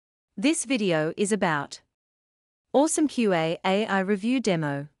This video is about AwesomeQA AI Review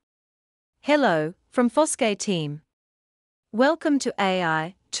Demo. Hello, from AwesomeQA team. Welcome to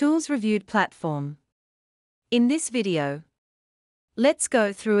AI Tools Reviewed platform. In this video, let's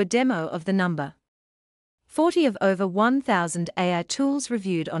go through a demo of the number 40 of over 1,000 AI tools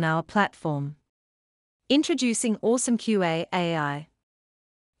reviewed on our platform. Introducing AwesomeQA AI.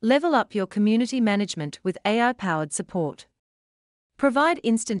 Level up your community management with AI-powered support. Provide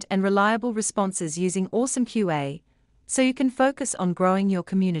instant and reliable responses using AwesomeQA, so you can focus on growing your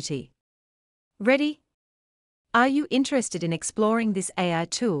community. Ready? Are you interested in exploring this AI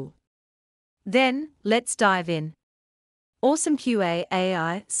tool? Then, let's dive in. AwesomeQA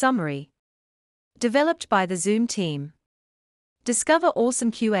AI Summary. Developed by the Zoom team. Discover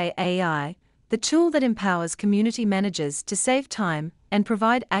AwesomeQA AI, the tool that empowers community managers to save time and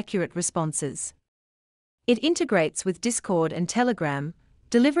provide accurate responses. It integrates with Discord and Telegram,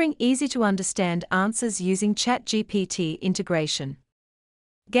 delivering easy-to-understand answers using ChatGPT integration.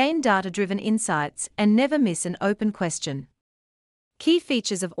 Gain data-driven insights and never miss an open question. Key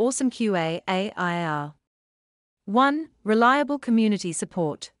features of AwesomeQA AI are: 1. Reliable community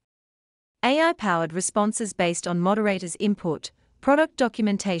support. AI-powered responses based on moderators' input, product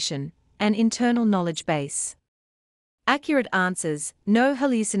documentation, and internal knowledge base. Accurate answers, no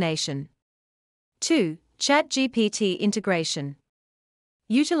hallucination. 2. ChatGPT integration.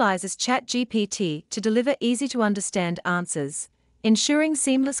 Utilizes ChatGPT to deliver easy-to-understand answers, ensuring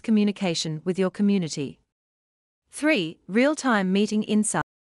seamless communication with your community. 3. Real-time meeting insight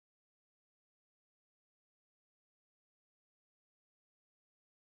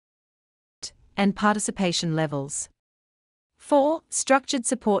and participation levels. 4. Structured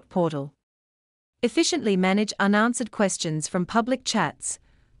support portal. Efficiently manage unanswered questions from public chats,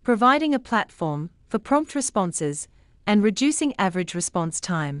 providing a platform for prompt responses and reducing average response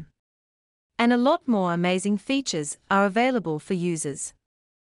time. And a lot more amazing features are available for users.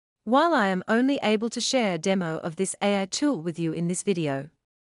 While I am only able to share a demo of this AI tool with you in this video,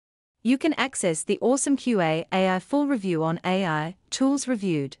 you can access the AwesomeQA AI full review on AI Tools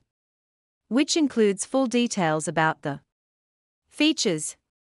Reviewed, which includes full details about the features,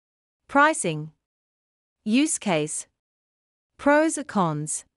 pricing, use case, pros and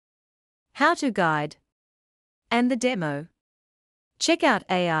cons, how-to guide, and the demo. Check out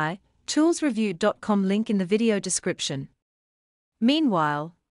AI-toolsreviewed.com link in the video description.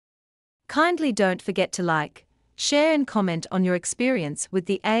 Meanwhile, kindly don't forget to like, share and comment on your experience with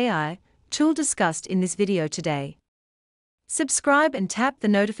the AI tool discussed in this video today. Subscribe and tap the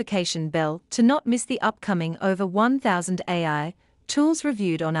notification bell to not miss the upcoming over 1,000 AI tools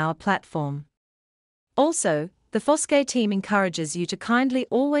reviewed on our platform. Also, the AwesomeQA team encourages you to kindly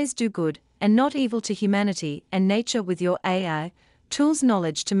always do good and not evil to humanity and nature with your AI tools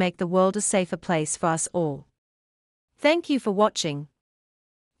knowledge to make the world a safer place for us all. Thank you for watching.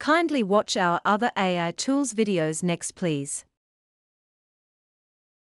 Kindly watch our other AI tools videos next, please.